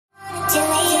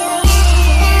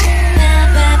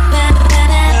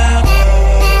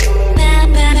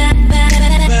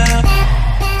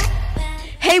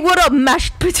up,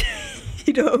 mashed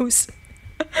potatoes.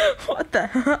 What the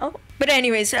hell? But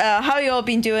anyways, how you all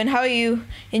been doing? How are you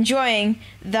enjoying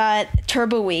that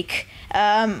Turbo Week?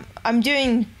 I'm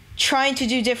trying to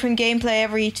do different gameplay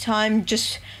every time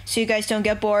just so you guys don't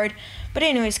get bored. But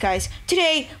anyways, guys,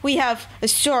 today we have a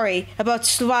story about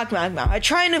Swagmagma. I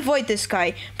try and avoid this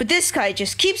guy, but this guy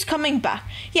just keeps coming back.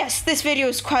 Yes, this video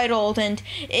is quite old, and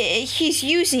he's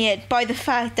using it by the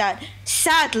fact that,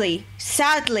 sadly,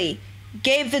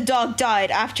 Gabe the dog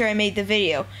died after I made the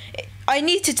video. I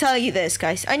need to tell you this,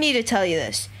 guys. I need to tell you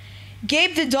this.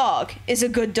 Gabe the dog is a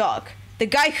good dog. The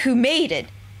guy who made it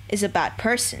is a bad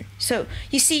person. So,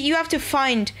 you see, you have to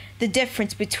find the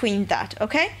difference between that,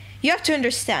 okay? You have to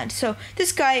understand. So,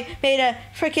 this guy made a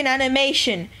freaking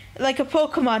animation, like a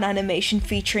Pokemon animation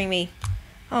featuring me.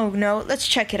 Oh no, let's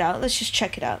check it out. Let's just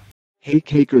check it out. Hey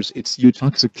cakers, it's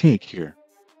uToxicCake here.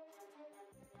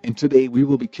 And today we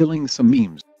will be killing some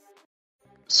memes.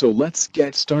 So let's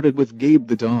get started with Gabe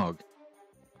the dog.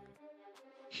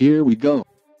 Here we go.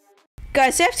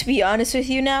 Guys, I have to be honest with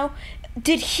you now.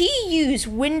 Did he use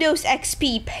Windows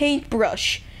XP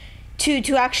paintbrush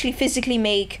to actually physically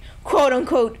make, quote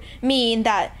unquote, me in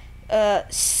that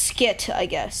skit, I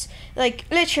guess? Like,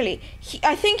 literally,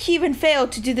 I think he even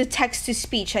failed to do the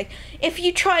text-to-speech. Like, if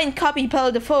you try and copy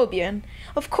Pelodophobian,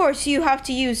 of course you have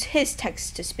to use his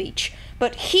text-to-speech.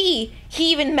 But he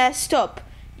even messed up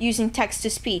using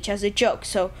text-to-speech as a joke,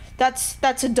 so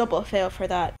that's a double fail for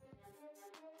that.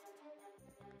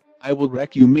 I will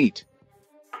wreck you, mate.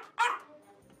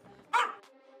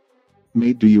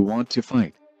 Mate, do you want to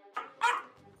fight?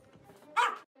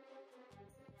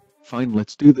 Fine,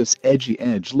 let's do this, edgy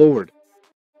edgelord.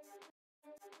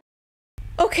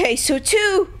 Okay, so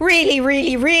two really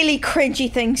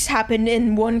cringy things happened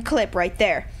in one clip right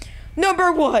there.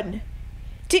 Number one,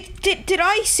 did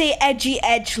I say edgy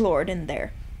edgelord in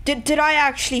there? Did I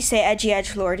actually say edgy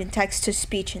edgelord in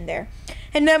text-to-speech in there?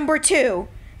 And number two,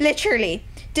 literally,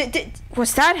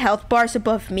 was that health bars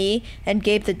above me and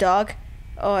Gabe the dog?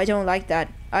 Oh, I don't like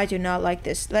that. I do not like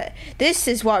this. This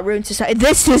is what ruins society.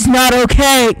 This is not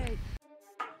okay.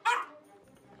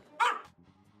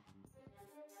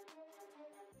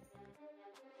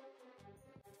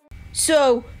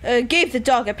 So, Gabe the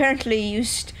dog apparently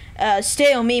used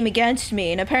stale meme against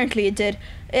me, and apparently it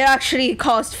actually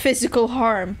caused physical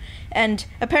harm, and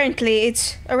apparently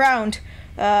it's around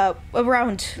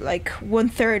like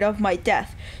 1/3 of my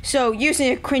death. So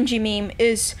using a cringy meme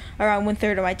is around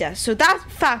 1/3 of my death. So that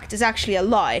fact is actually a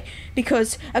lie,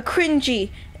 because a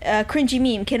cringy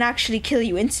meme can actually kill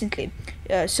you instantly.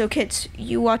 So kids,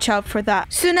 you watch out for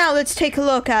that. So now let's take a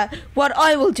look at what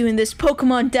I will do in this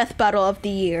Pokemon Death Battle of the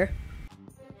year.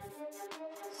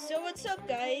 So what's up,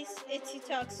 guys? It's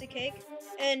uToxicCake,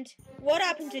 and what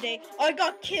happened today? I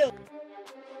got killed.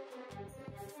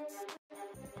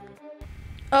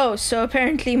 Oh, so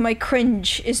apparently my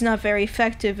cringe is not very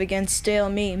effective against stale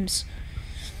memes.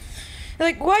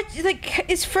 Like, what? Like,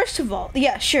 it's, first of all,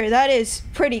 yeah, sure, that is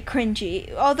pretty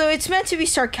cringy. Although it's meant to be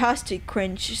sarcastic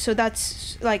cringe, so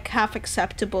that's, like, half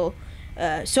acceptable.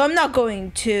 So I'm not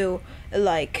going to,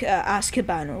 like,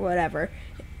 Azkaban or whatever.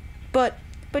 But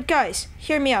guys,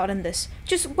 hear me out on this.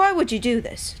 Just, why would you do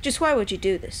this? Just, why would you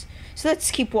do this? So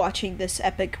let's keep watching this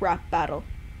epic rap battle.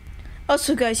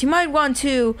 Also, guys, you might want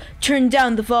to turn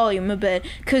down the volume a bit,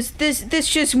 because this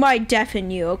just might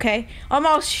deafen you, okay? I'm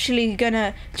actually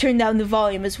gonna turn down the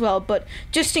volume as well, but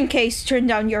just in case, turn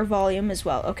down your volume as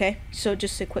well, okay? So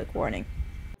just a quick warning.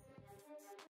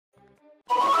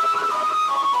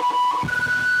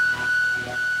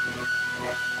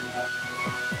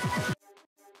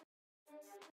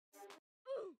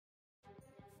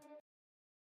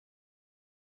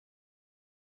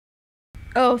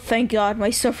 Oh, thank God, my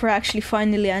suffer actually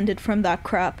finally ended from that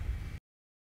crap.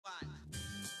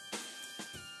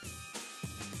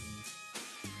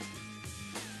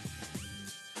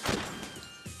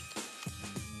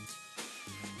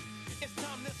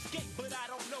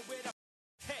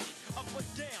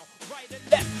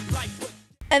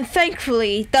 And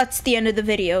thankfully, that's the end of the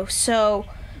video. So,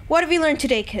 what have we learned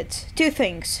today, kids? Two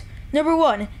things. Number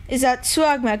one is that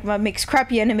Swagmagma makes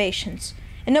crappy animations.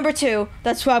 And number two,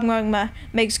 that Swagmagma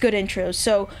makes good intros.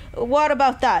 So, what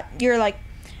about that? You're like...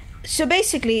 So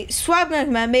basically,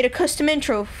 Swagmagma made a custom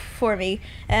intro for me,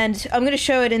 and I'm gonna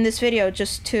show it in this video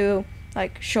just to,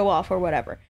 like, show off or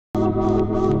whatever.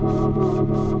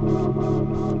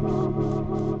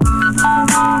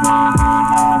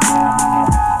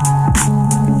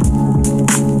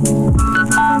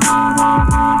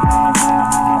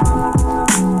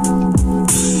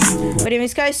 But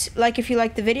anyways, guys, like if you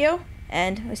liked the video,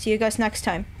 and I'll see you guys next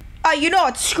time. You know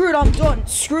what? Screw it, I'm done.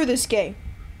 Screw this game.